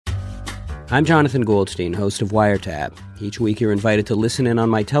I'm Jonathan Goldstein, host of Wiretap. Each week you're invited to listen in on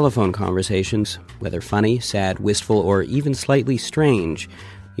my telephone conversations, whether funny, sad, wistful, or even slightly strange.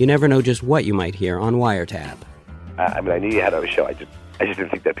 You never know just what you might hear on Wiretap. I knew you had a show. I just didn't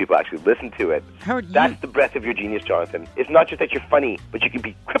think that people actually listened to it. That's the breadth of your genius, Jonathan. It's not just that you're funny, but you can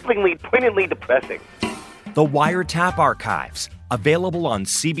be cripplingly, poignantly depressing. The Wiretap Archives, available on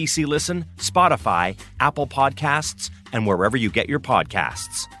CBC Listen, Spotify, Apple Podcasts, and wherever you get your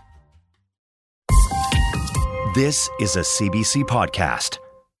podcasts. This is a CBC podcast.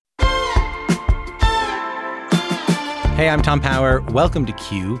 Hey, I'm Tom Power. Welcome to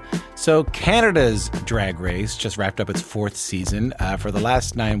Q. So Canada's Drag Race just wrapped up its fourth season. For the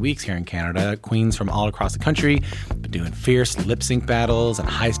last 9 weeks here in Canada, queens from all across the country have been doing fierce lip-sync battles and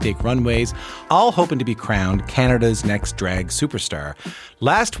high-stake runways, all hoping to be crowned Canada's next drag superstar.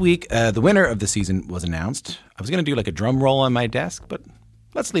 Last week, the winner of the season was announced. I was going to do like a drum roll on my desk, but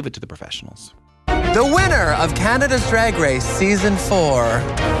let's leave it to the professionals. The winner of Canada's Drag Race Season 4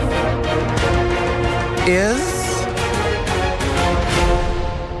 is...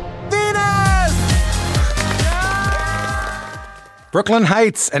 Brooklyn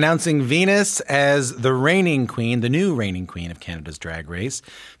Heights announcing Venus as the reigning queen, the new reigning queen of Canada's Drag Race.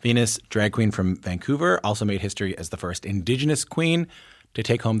 Venus, drag queen from Vancouver, also made history as the first Indigenous queen to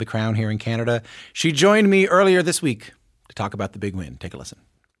take home the crown here in Canada. She joined me earlier this week to talk about the big win. Take a listen.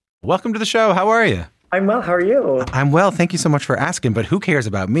 Welcome to the show. How are you? I'm well. How are you? I'm well. Thank you so much for asking, but who cares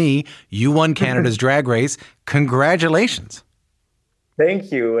about me? You won Canada's Drag Race. Congratulations.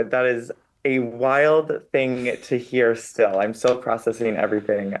 Thank you. That is a wild thing to hear still. I'm still processing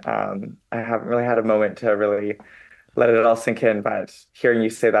everything. I haven't really had a moment to really let it all sink in, but hearing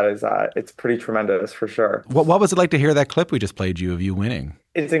you say that is, it's pretty tremendous for sure. What was it like to hear that clip we just played you of you winning?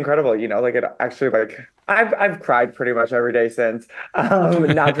 It's incredible. You know, like it actually, like I've cried pretty much every day since,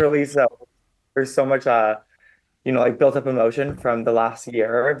 naturally. So there's so much, like built up emotion from the last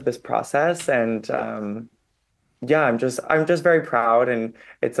year of this process. And, yeah, I'm just very proud, and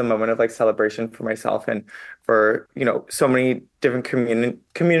it's a moment of like celebration for myself and for, so many different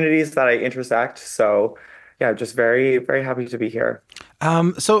communities that I intersect. So yeah, I'm just very, very happy to be here.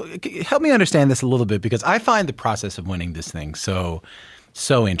 So help me understand this a little bit, because I find the process of winning this thing so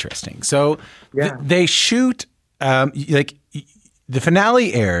interesting. So yeah. They shoot, the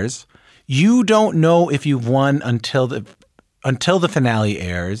finale airs. You don't know if you've won until the finale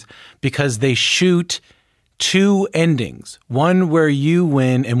airs, because they shoot two endings, one where you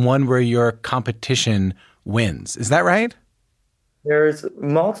win and one where your competition wins. Is that right? There's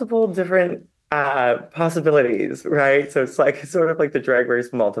multiple different possibilities, right? So it's like sort of like the Drag Race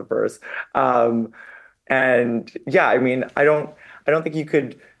multiverse. And yeah, I mean, I don't think you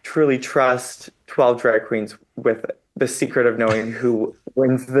could truly trust 12 drag queens with the secret of knowing who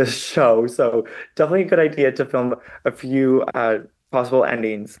wins this show. So definitely a good idea to film a few possible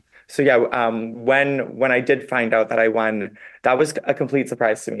endings. So yeah, when I did find out that I won, that was a complete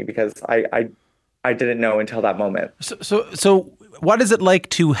surprise to me, because I didn't know until that moment. So what is it like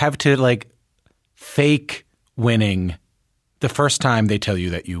to have to like fake winning the first time they tell you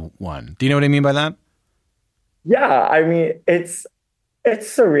that you won? Do you know what I mean by that? Yeah, I mean it's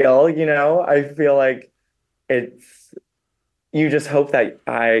surreal, I feel like you just hope that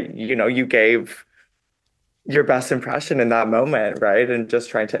you gave your best impression in that moment, right? And just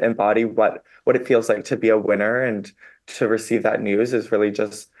trying to embody what it feels like to be a winner and to receive that news is really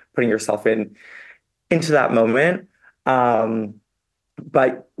just putting yourself into that moment.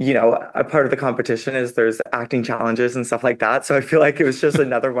 But a part of the competition is there's acting challenges and stuff like that. So I feel like it was just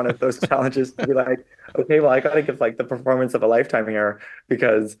another one of those challenges to be like, okay, well, I got to give like the performance of a lifetime here,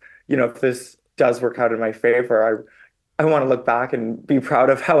 because, if this does work out in my favor, I want to look back and be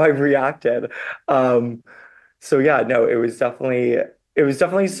proud of how I reacted. So yeah, no, it was definitely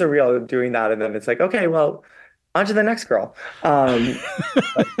surreal doing that. And then it's like, okay, well, on to the next girl.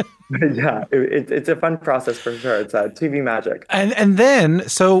 But yeah, it's a fun process for sure. It's TV magic. And then,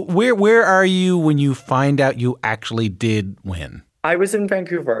 so where are you when you find out you actually did win? I was in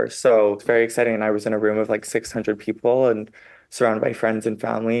Vancouver, so it's very exciting. And I was in a room of like 600 people and surrounded by friends and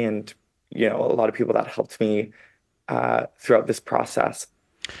family and, a lot of people that helped me throughout this process.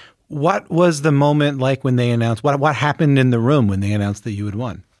 What was the moment like when they announced, what happened in the room when they announced that you had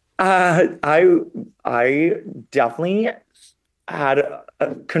won? I definitely had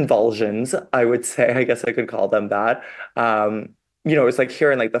convulsions, I would say. I guess I could call them that. It was like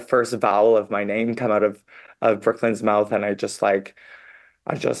hearing like the first vowel of my name come out of Brooklyn's mouth, and I just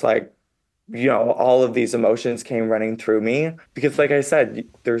all of these emotions came running through me because, like I said,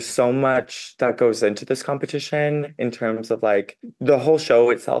 there's so much that goes into this competition in terms of like the whole show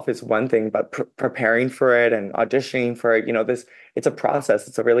itself is one thing, but preparing for it and auditioning for it, it's a process.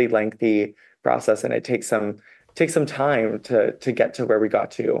 It's a really lengthy process, and it takes some time to get to where we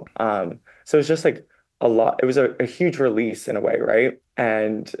got to. So it's just like a lot. It was a huge release in a way, right?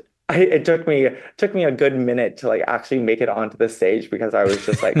 And it took me a good minute to like actually make it onto the stage because I was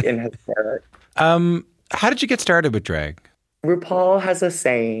just like in hysterics. How did you get started with drag? RuPaul has a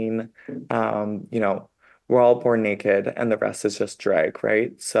saying, we're all born naked and the rest is just drag,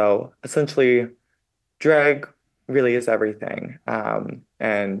 right? So essentially, drag really is everything.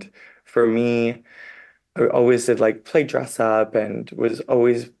 And for me, I always did like play dress up and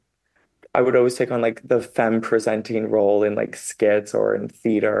I would always take on like the femme presenting role in like skits or in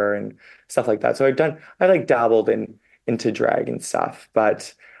theater and stuff like that. So I like dabbled into drag and stuff.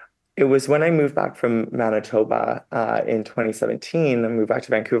 But it was when I moved back from Manitoba in 2017, I moved back to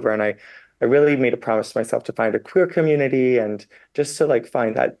Vancouver, and I really made a promise to myself to find a queer community and just to like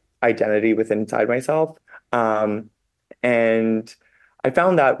find that identity within inside myself. And I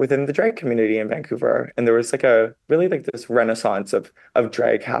found that within the drag community in Vancouver, and there was like a really like this renaissance of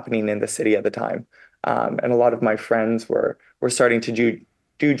drag happening in the city at the time, and a lot of my friends were starting to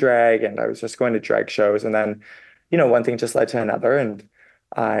do drag, and I was just going to drag shows, and then, one thing just led to another, and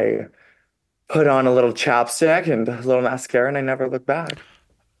I put on a little chapstick and a little mascara, and I never looked back.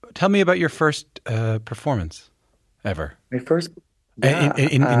 Tell me about your first performance ever. My first,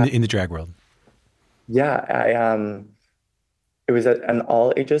 in the drag world. Yeah, it was at an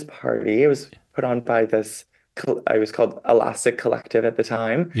all ages party. It was put on by I was called Elastic Collective at the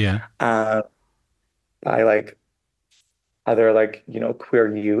time. Yeah. By like other like,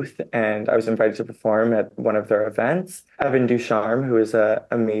 queer youth. And I was invited to perform at one of their events. Evan Ducharme, who is an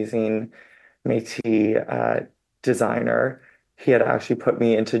amazing Metis designer, he had actually put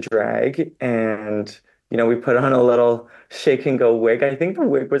me into drag, and we put on a little shake and go wig. I think the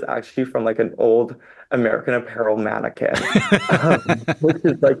wig was actually from like an old American Apparel mannequin, which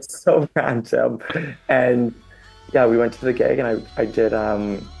is like so random. And yeah, we went to the gig, and I did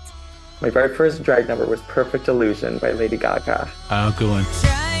my very first drag number was Perfect Illusion by Lady Gaga. Oh, good one.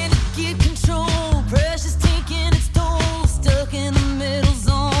 Trying to get control, precious taking its toll, stuck in the middle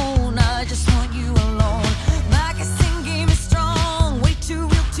zone. I just want you alone. My guessing game is strong, way too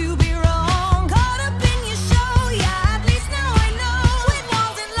real to be wrong. Caught up in your show, yeah, at least now I know. It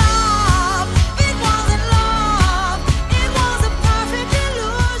wasn't love, it wasn't love, it was a perfect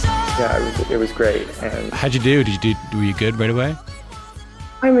illusion. Yeah, it was great. And How'd you do? Were you good right away?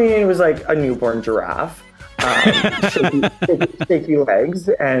 I mean, it was like a newborn giraffe, shaky legs,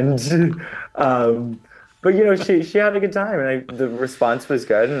 and but she had a good time, and the response was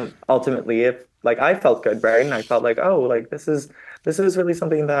good, and ultimately, if like I felt good, right, and I felt like, oh, like this is really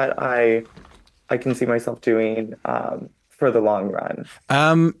something that I can see myself doing for the long run.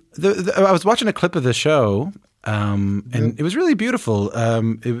 I was watching a clip of the show, and it was really beautiful. I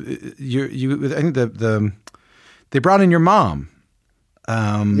think they brought in your mom.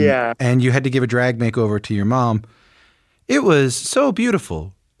 Yeah. And you had to give a drag makeover to your mom. It was so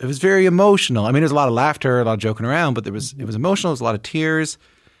beautiful. It was very emotional. I mean, there was a lot of laughter, a lot of joking around, but it was emotional. There was a lot of tears.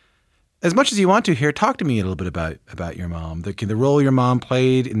 As much as you want to here, talk to me a little bit about your mom, the role your mom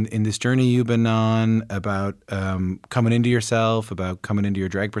played in this journey you've been on, about coming into yourself, about coming into your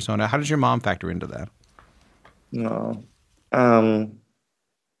drag persona. How does your mom factor into that? No.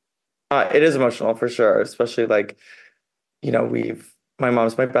 It is emotional for sure, especially like, my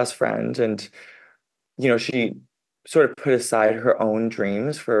mom's my best friend, and she sort of put aside her own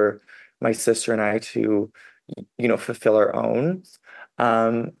dreams for my sister and I to fulfill our own,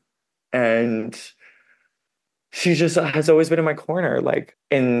 and she just has always been in my corner, like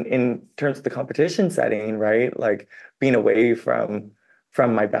in terms of the competition setting, right? Like being away from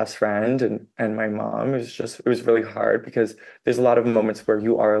my best friend and my mom, it was really hard because there's a lot of moments where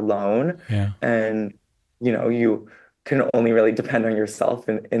you are alone. Yeah. And you can only really depend on yourself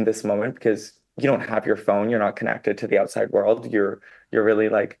in this moment because you don't have your phone, you're not connected to the outside world, you're really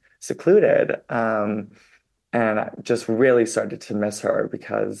like secluded. And I just really started to miss her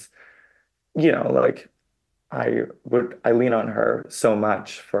because, like I lean on her so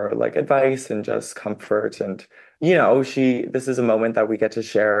much for like advice and just comfort. And, this is a moment that we get to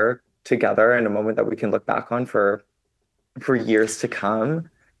share together and a moment that we can look back on for years to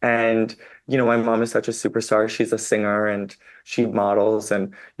come. And, my mom is such a superstar. She's a singer and she models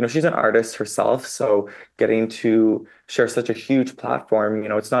and, she's an artist herself. So getting to share such a huge platform,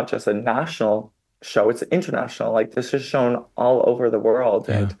 it's not just a national show, it's international. Like this is shown all over the world,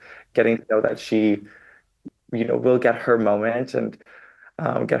 Yeah. and getting to know that she, will get her moment and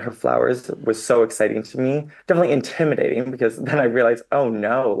get her flowers was so exciting to me. Definitely intimidating because then I realized, oh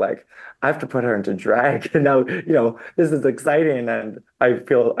no, like I have to put her into drag. And now, this is exciting and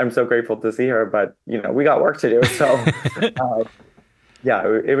I'm so grateful to see her, but we got work to do. So uh, yeah,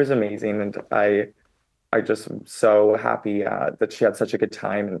 it was amazing. And I just am so happy that she had such a good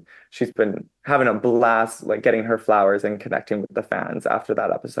time and she's been having a blast, like getting her flowers and connecting with the fans after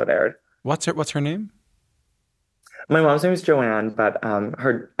that episode aired. What's her name? My mom's name is Joanne, but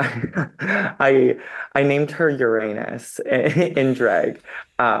her I named her Uranus in drag.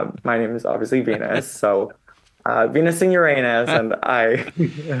 My name is obviously Venus, so Venus and Uranus, and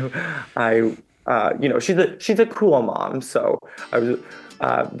she's a cool mom, so I was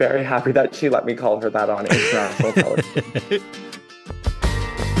very happy that she let me call her that on international television.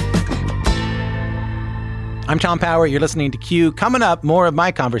 I'm Tom Power. You're listening to Q. Coming up, more of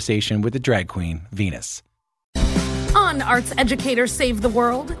my conversation with the drag queen, Venus. On Arts Educators Save the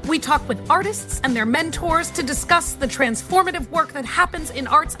World, we talk with artists and their mentors to discuss the transformative work that happens in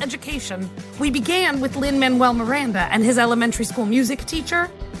arts education. We began with Lin-Manuel Miranda and his elementary school music teacher,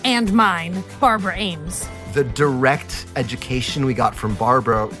 and mine, Barbara Ames. The direct education we got from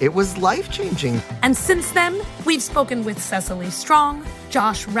Barbara, it was life-changing. And since then, we've spoken with Cecily Strong,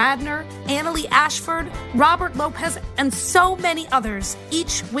 Josh Radner, Annalie Ashford, Robert Lopez, and so many others,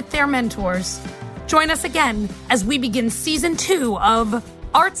 each with their mentors. Join us again as we begin Season 2 of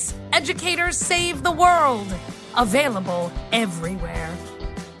Arts Educators Save the World, available everywhere.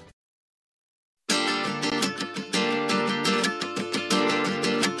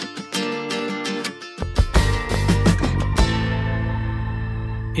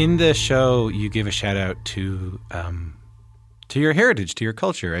 In the show, you give a shout out to your heritage, to your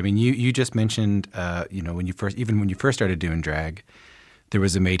culture. I mean, you just mentioned, when you first started doing drag, there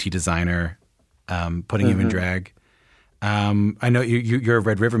was a Métis designer putting you in drag. I know you're a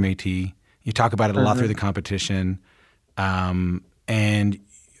Red River Métis. You talk about it a lot through the competition, and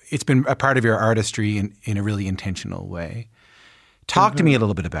it's been a part of your artistry in a really intentional way. Talk to me a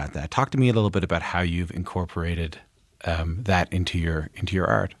little bit about that. Talk to me a little bit about how you've incorporated that into your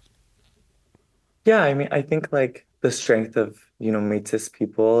art. Yeah, I mean, I think like the strength of, Métis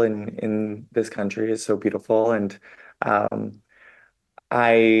people in this country is so beautiful. And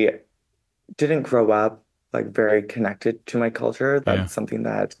I didn't grow up like very connected to my culture. That's something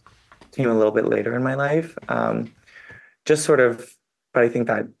that came a little bit later in my life. Just sort of, but I think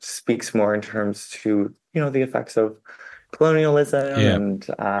that speaks more in terms to, the effects of colonialism and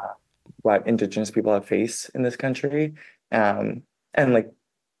what Indigenous people have faced in this country. And like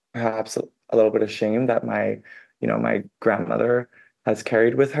perhaps a little bit of shame that my grandmother has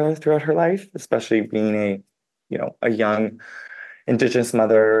carried with her throughout her life, especially being a young Indigenous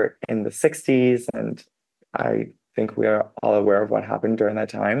mother in the 60s. And I think we are all aware of what happened during that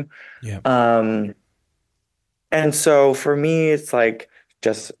time. Yeah. And so for me, it's like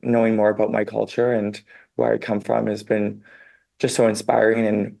just knowing more about my culture and where I come from has been just so inspiring,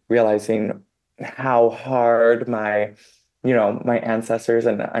 and realizing how hard my ancestors,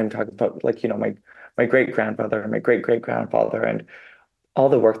 and I'm talking about like, my great grandfather and my great great grandfather and all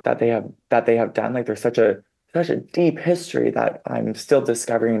the work that they have done. Like there's such a deep history that I'm still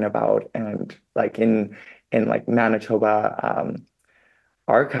discovering about, and like in like Manitoba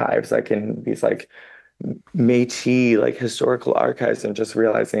archives, like in these like Métis like historical archives, and just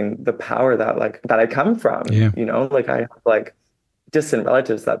realizing the power that I come from. Like I have like distant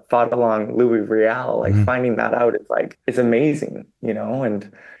relatives that fought along Louis Riel. Like finding that out is like, it's amazing,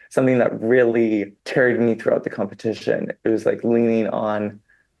 and something that really carried me throughout the competition. It was like leaning on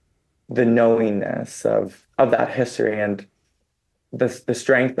the knowingness of that history and the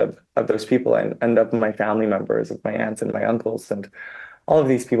strength of those people and of my family members, of my aunts and my uncles, and all of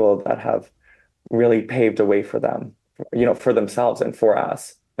these people that have really paved a way for them, for themselves and for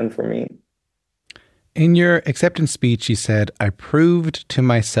us and for me. In your acceptance speech, you said, "I proved to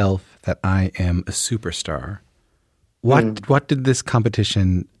myself that I am a superstar." What did this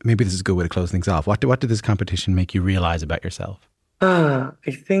competition, maybe this is a good way to close things off, what did this competition make you realize about yourself? I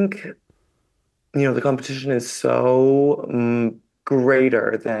think, the competition is so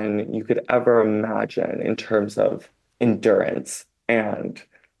greater than you could ever imagine in terms of endurance and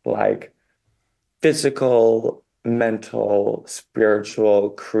like physical, mental, spiritual,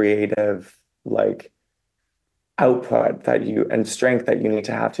 creative, like output and strength that you need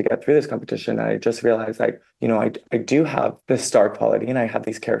to have to get through this competition. And I just realized like, I do have this star quality, and I have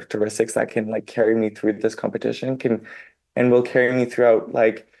these characteristics that can like carry me through this competition and will carry me throughout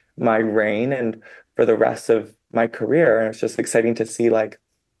like my reign and for the rest of my career. And it's just exciting to see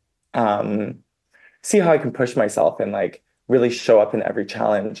see how I can push myself and like really show up in every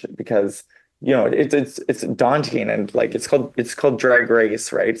challenge because it's daunting and like it's called drag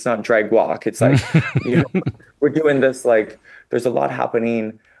race, right? It's not drag walk. It's like we're doing this like there's a lot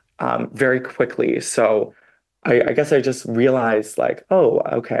happening very quickly. So I guess I just realized like, oh,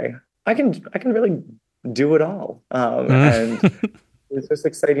 okay, I can really do it all. And it's just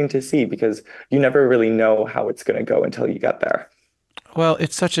exciting to see because you never really know how it's going to go until you get there. Well,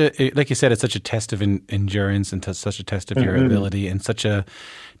 it's like you said, it's such a test of endurance and such a test of your ability and such a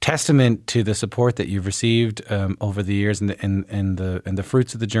testament to the support that you've received over the years and the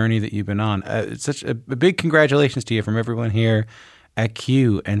fruits of the journey that you've been on. It's such a big congratulations to you from everyone here at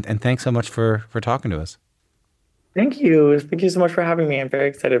Q, and thanks so much for talking to us. Thank you. Thank you so much for having me. I'm very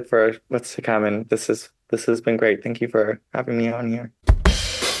excited for what's to come, and this has been great. Thank you for having me on here.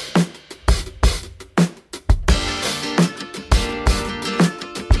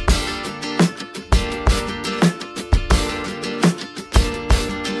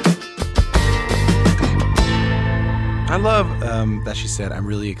 I love that she said, I'm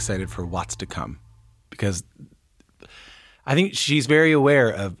really excited for what's to come, because I think she's very aware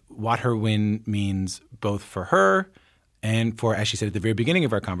of what her win means both for her and for, as she said at the very beginning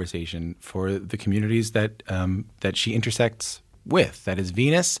of our conversation, for the communities that she intersects with. That is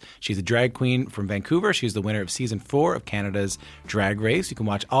Venus. She's a drag queen from Vancouver. She's the winner of season 4 of Canada's Drag Race. You can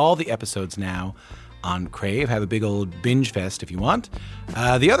watch all the episodes now on Crave. Have a big old binge fest if you want.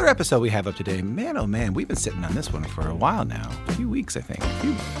 The other episode we have up today, man, oh man, we've been sitting on this one for a while now. A few weeks, I think.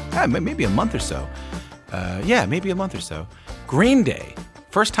 Maybe a month or so. Maybe a month or so. Green Day.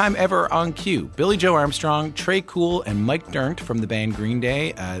 First time ever on Q. Billy Joe Armstrong, Trey Cool, and Mike Dirnt from the band Green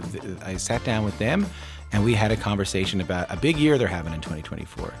Day. I sat down with them and we had a conversation about a big year they're having in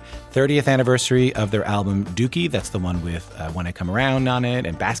 2024. 30th anniversary of their album Dookie. That's the one with When I Come Around on it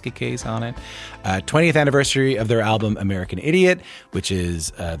and Basket Case on it. 20th anniversary of their album American Idiot, which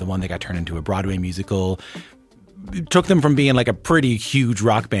is the one that got turned into a Broadway musical. It took them from being like a pretty huge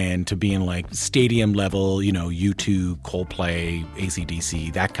rock band to being like stadium level, U2, Coldplay,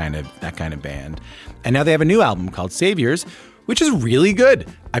 AC/DC, that kind of band. And now they have a new album called Saviors, which is really good.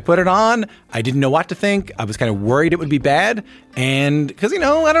 I put it on. I didn't know what to think. I was kind of worried it would be bad. And because, I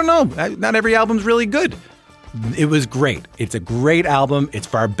don't know, not every album's really good. It was great. It's a great album. It's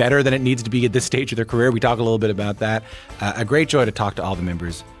far better than it needs to be at this stage of their career. We talk a little bit about that. A great joy to talk to all the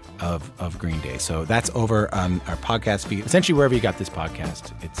members of Green Day. So that's over on our podcast feed. Essentially, wherever you got this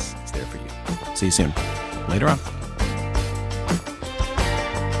podcast, it's there for you. See you soon. Later on.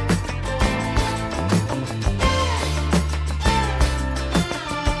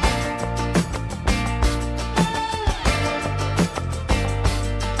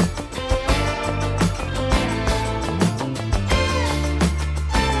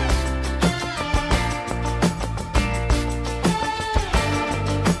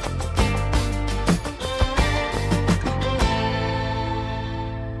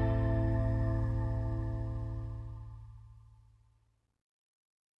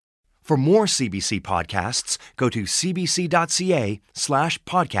 For more CBC podcasts, go to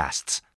cbc.ca/podcasts.